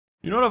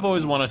You know what I've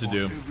always wanted to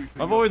do?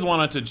 I've always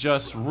wanted to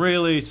just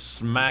really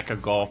smack a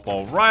golf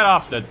ball right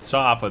off the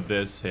top of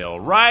this hill,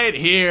 right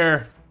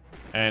here,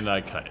 and I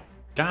cut it.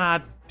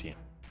 God damn.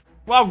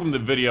 Welcome to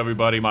the video,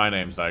 everybody. My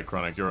name's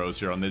Dychronic, your host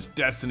here on this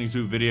Destiny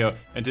 2 video,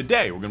 and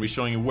today we're going to be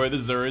showing you where the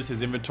Xur is,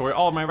 his inventory,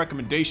 all of my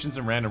recommendations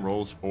and random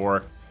rolls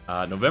for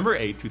November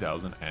 8,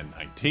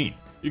 2019.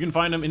 You can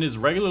find him in his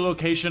regular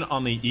location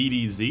on the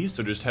EDZ,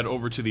 so just head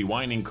over to the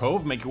Winding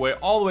Cove, make your way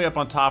all the way up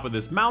on top of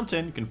this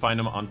mountain. You can find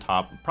him on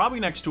top, probably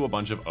next to a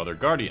bunch of other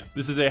Guardians.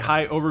 This is a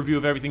high overview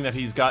of everything that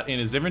he's got in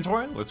his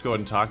inventory. Let's go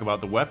ahead and talk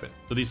about the weapon.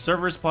 So the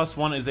Cerberus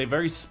 +1 is a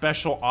very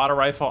special auto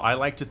rifle. I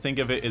like to think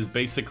of it as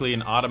basically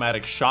an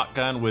automatic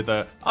shotgun with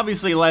a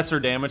obviously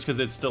lesser damage because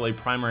it's still a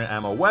primary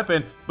ammo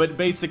weapon, but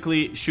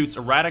basically shoots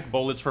erratic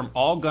bullets from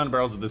all gun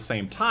barrels at the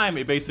same time.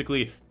 It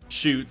basically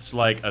shoots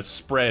like a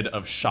spread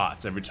of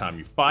shots every time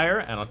you fire,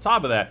 and on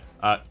top of that,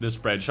 the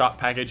spread shot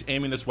package,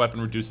 aiming this weapon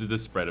reduces the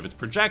spread of its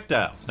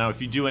projectiles. Now,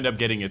 if you do end up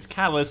getting its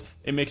catalyst,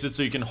 it makes it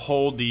so you can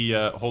hold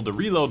the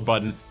reload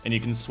button, and you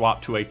can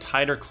swap to a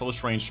tighter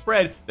close range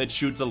spread that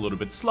shoots a little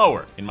bit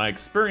slower. In my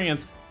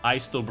experience, I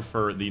still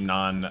prefer the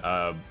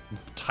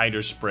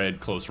tighter spread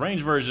close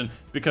range version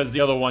because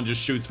the other one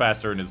just shoots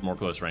faster and is more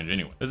close range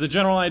anyway. As a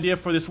general idea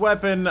for this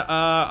weapon,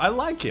 I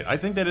like it. I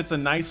think that it's a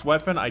nice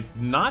weapon. I'm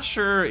not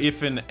sure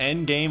if an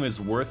end game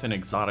is worth an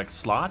exotic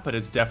slot, but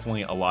it's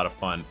definitely a lot of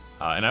fun.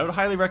 And I would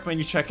highly recommend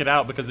you check it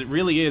out because it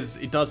really is,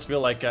 it does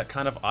feel like a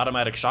kind of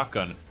automatic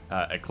shotgun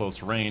at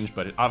close range,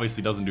 but it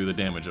obviously doesn't do the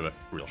damage of a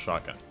real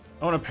shotgun.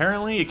 Oh, and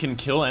apparently it can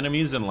kill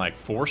enemies in like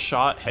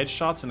 4-shot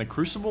headshots in the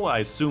Crucible. I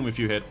assume if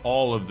you hit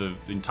all of the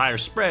entire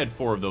spread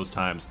 4 of those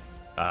times,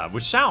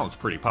 which sounds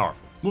pretty powerful.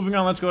 Moving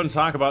on, let's go ahead and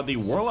talk about the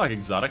Warlock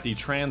exotic, the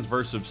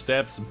Transversive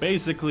Steps.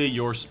 Basically,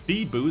 your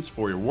speed boots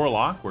for your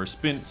Warlock, where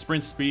sprint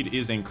speed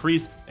is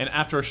increased, and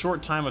after a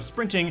short time of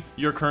sprinting,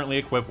 your currently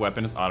equipped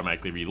weapon is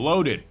automatically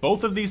reloaded.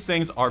 Both of these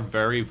things are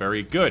very,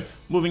 very good.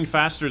 Moving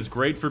faster is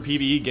great for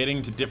PvE,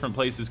 getting to different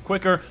places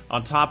quicker,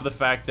 on top of the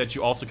fact that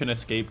you also can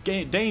escape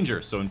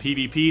danger. So in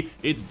PvP,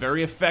 it's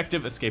very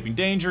effective escaping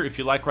danger. If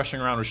you like rushing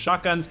around with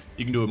shotguns,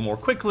 you can do it more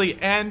quickly,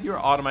 and you're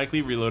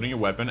automatically reloading your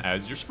weapon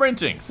as you're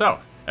sprinting. So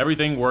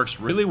everything works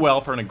really well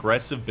for an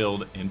aggressive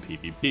build in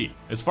PvP.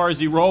 As far as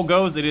the role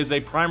goes, it is a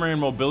primary in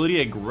mobility,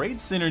 a great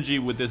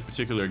synergy with this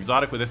particular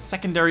exotic, with a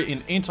secondary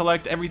in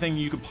intellect, everything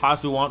you could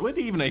possibly want, with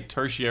even a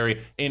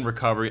tertiary in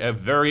recovery, a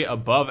very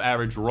above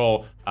average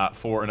role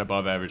for an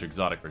above average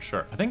exotic for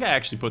sure. I think I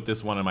actually put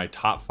this one in my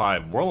top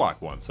 5 Warlock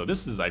ones, so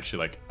this is actually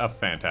like a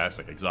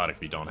fantastic exotic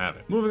if you don't have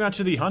it. Moving on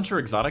to the Hunter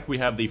exotic, we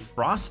have the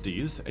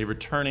Frosties, a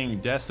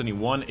returning Destiny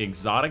 1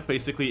 exotic.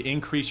 Basically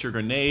increase your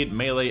grenade,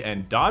 melee,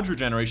 and dodge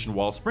regeneration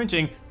while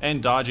sprinting,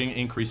 and dodging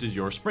increases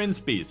your sprint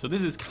speed. So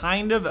this is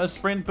kind of a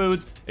sprint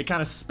boots, a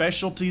kind of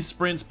specialty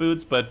sprint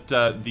boots, but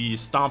the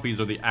Stompies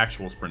are the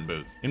actual sprint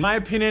boots. In my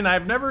opinion,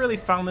 I've never really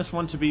found this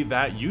one to be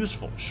that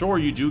useful. Sure,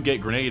 you do get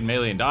grenade,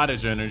 melee, and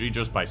dodge energy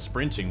just by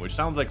sprinting, which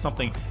sounds like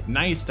something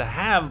nice to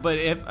have, but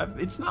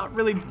it's not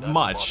really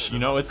much, you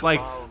know? It's like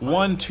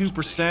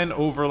 1-2%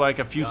 over like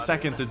a few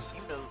seconds.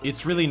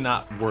 It's really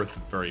not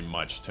worth very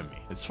much to me.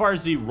 As far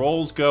as the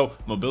roles go,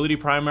 mobility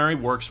primary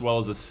works well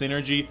as a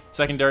synergy.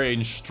 Secondary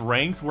and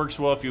strength works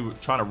well if you're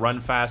trying to run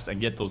fast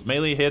and get those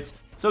melee hits.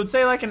 So I'd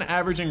say like an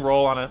averaging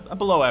role on a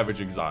below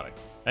average exotic.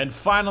 And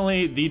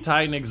finally, the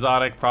Titan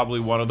exotic,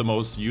 probably one of the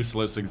most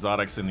useless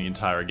exotics in the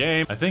entire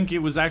game. I think it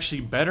was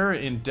actually better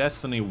in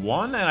Destiny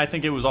 1, and I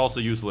think it was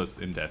also useless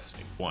in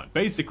Destiny 1.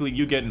 Basically,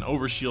 you get an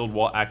overshield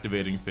while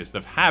activating Fist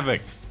of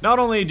Havoc. Not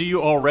only do you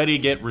already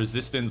get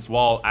resistance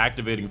while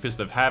activating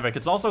Fist of Havoc,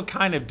 it's also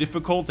kind of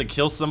difficult to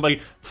kill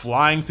somebody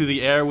flying through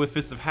the air with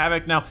Fist of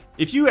Havoc. Now,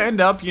 if you end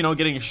up, you know,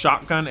 getting a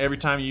shotgun every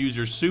time you use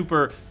your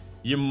super,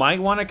 you might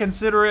want to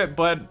consider it,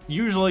 but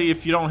usually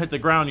if you don't hit the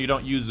ground, you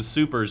don't use the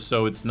supers,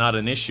 so it's not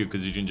an issue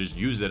because you can just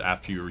use it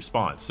after you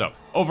respawn. So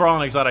overall,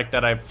 an exotic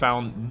that I've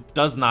found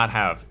does not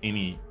have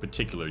any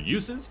particular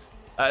uses.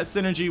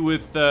 Synergy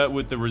with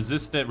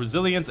the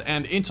resilience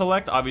and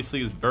intellect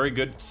obviously is very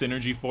good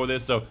synergy for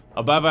this, so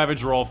above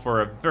average roll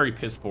for a very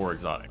piss poor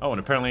exotic. Oh, and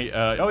apparently,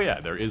 oh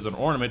yeah, there is an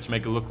ornament to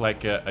make it look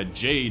like a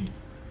Jade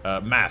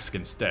mask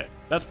instead.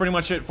 That's pretty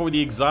much it for the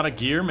exotic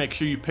gear. Make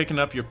sure you're picking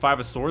up your 5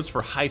 of Swords for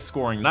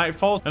high-scoring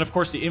Nightfalls. And of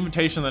course, the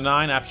Invitation of the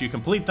 9, after you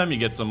complete them, you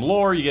get some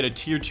lore, you get a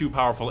tier 2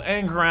 powerful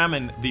engram,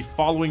 and the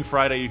following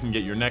Friday, you can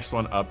get your next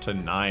one up to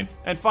 9.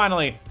 And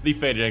finally, the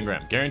Faded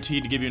Engram,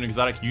 guaranteed to give you an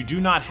exotic you do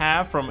not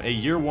have from a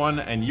year 1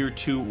 and year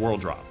 2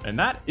 world drop. And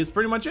that is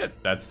pretty much it.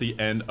 That's the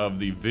end of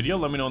the video.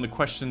 Let me know in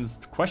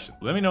the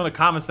let me know in the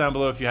comments down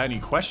below if you had any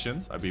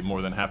questions. I'd be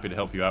more than happy to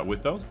help you out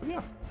with those. But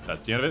yeah,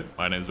 that's the end of it.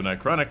 My name's been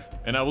Dychronic,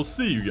 and I will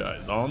see you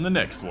guys on the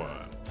next one.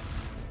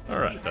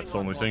 Alright, that's the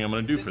only thing I'm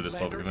gonna do for this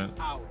public event.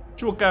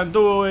 You can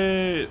do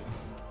it!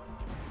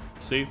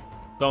 See?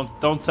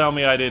 Don't tell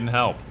me I didn't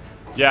help.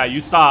 Yeah,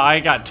 you saw I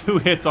got 2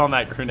 hits on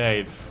that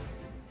grenade.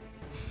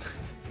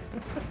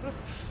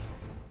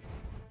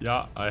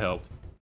 Yeah, I helped.